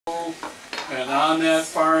And on that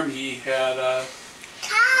farm he had a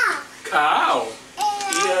cow.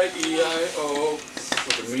 E-I-E-I-O.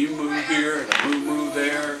 With a moo here and a moo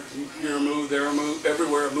there. Here a moo, there a moo,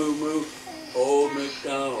 everywhere a moo. Old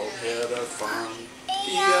MacDonald had a farm.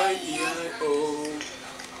 E-I-E-I-O.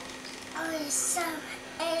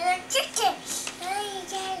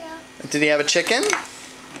 Did he have a chicken?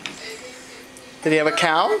 Did he have a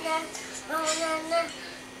cow?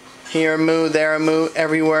 Here a moo, there a moo,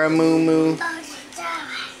 everywhere a moo.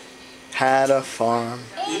 Had a farm.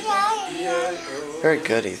 Very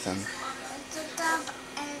good, Ethan.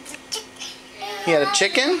 He had a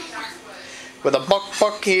chicken with a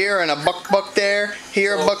buck here and a buck there.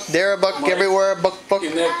 Here a buck, there a buck, everywhere a buck.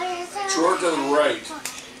 In that drawer to the right.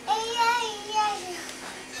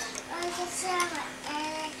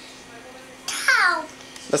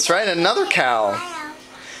 That's right, another cow.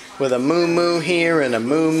 With a moo here and a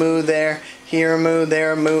moo there. Here a moo,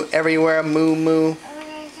 there a moo, everywhere a moo.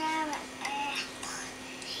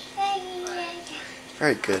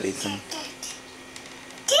 Very good, Ethan.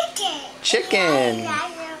 Chicken.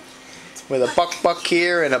 With a buck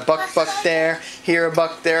here and a buck there. Here a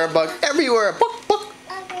buck, there a buck, everywhere a buck.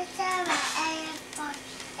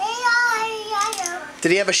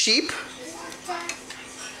 Did he have a sheep?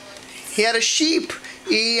 He had a sheep.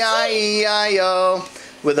 E-I-E-I-O.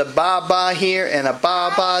 With a ba here and a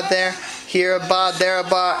ba there. Here a ba, there a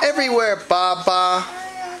ba, everywhere ba.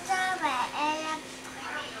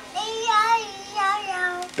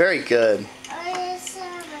 Very good.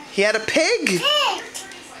 He had a pig.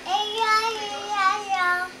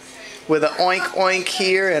 With a oink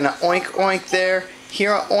here and a oink there.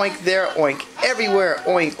 Here a oink, there a oink, everywhere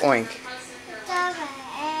oink.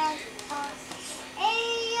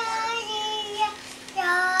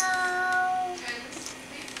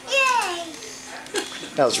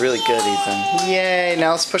 That was really good, Ethan. Yay!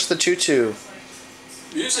 Now let's push the choo-choo.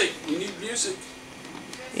 Music. You need music.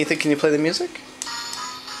 Ethan, can you play the music?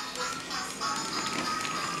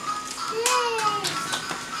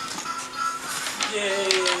 Yay!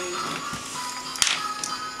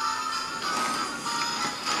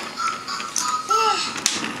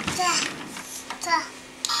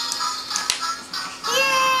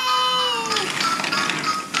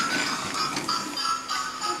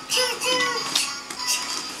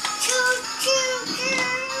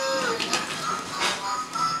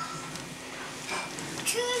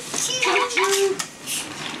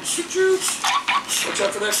 Watch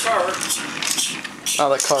out for that car. Oh,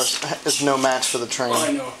 that car is no match for the train. Oh,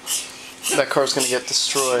 I know. That car's going to get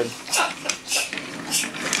destroyed.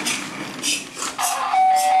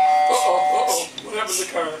 Uh-oh. What happened to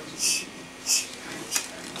the car?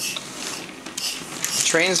 The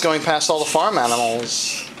train's going past all the farm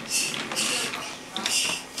animals.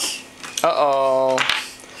 Uh-oh.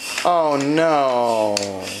 Oh, no.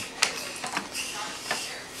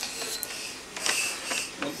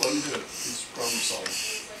 Let him do it. He's problem solved.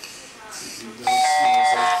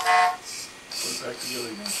 Put it back together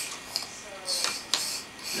again.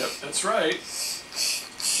 Yep, that's right.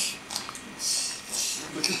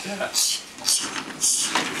 Look at that.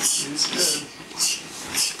 He's good.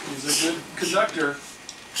 He's a good conductor.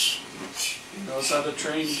 He knows how the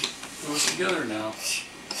train goes together now.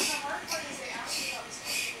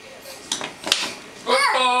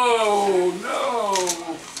 Oh, no!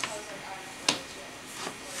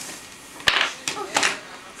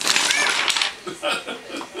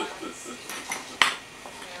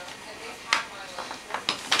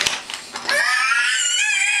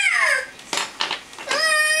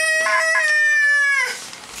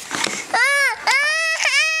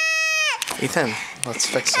 Ethan, let's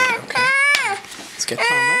fix it, okay? Let's get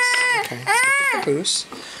Thomas. Okay, let's get the caboose.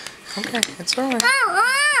 Okay, it's alright.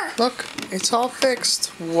 Look, it's all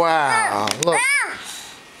fixed. Wow, look.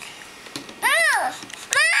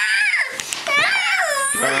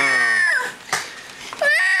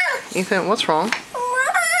 Ethan, what's wrong?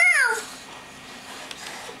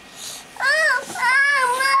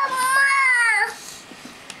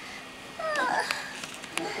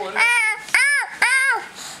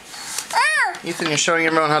 Ethan, you're showing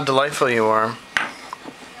everyone how delightful you are.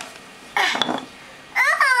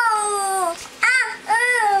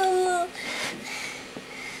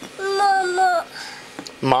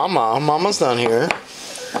 Mama's not here.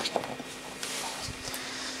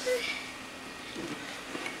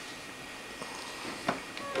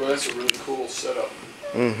 Well, that's a really cool setup.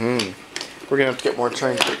 Mm-hmm. We're gonna have to get more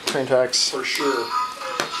train tracks. For sure.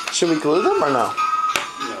 Should we glue them or no?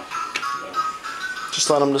 No. Just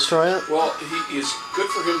let him destroy it? Well, it's good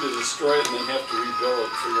for him to destroy it and then have to rebuild it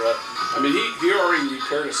and figure out. I mean, he already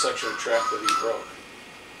repaired a section of track that he broke.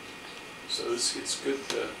 So it's good.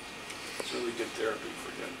 It's really good therapy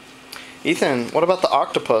for him. Ethan, what about the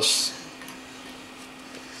octopus?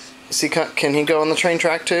 Can he go on the train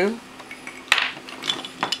track too?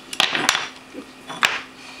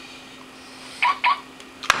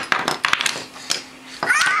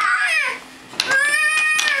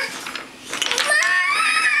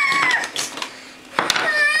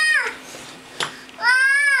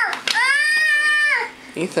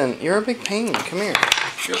 Ethan, you're a big pain. Come here.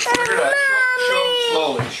 You'll figure it out. Show them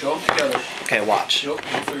slowly. Show them together. Okay, watch. You'll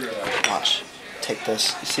figure it out. Watch. Take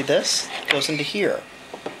this. You see this? It goes into here.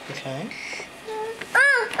 Okay.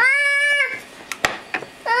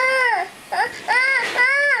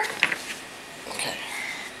 Okay.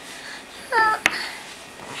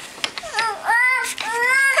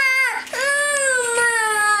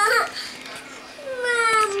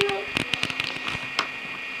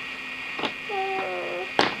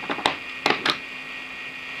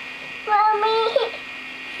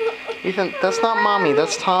 Ethan, that's not Mommy,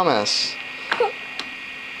 that's Thomas.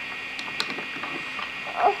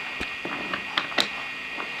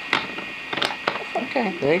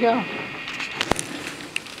 Okay, there you go.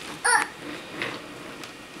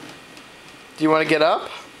 Do you want to get up?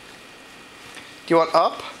 Do you want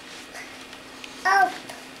up? Up.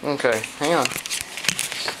 Okay, hang on.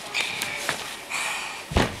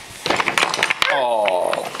 Oh.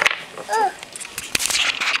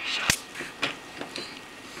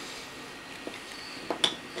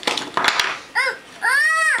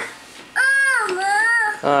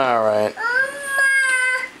 All right.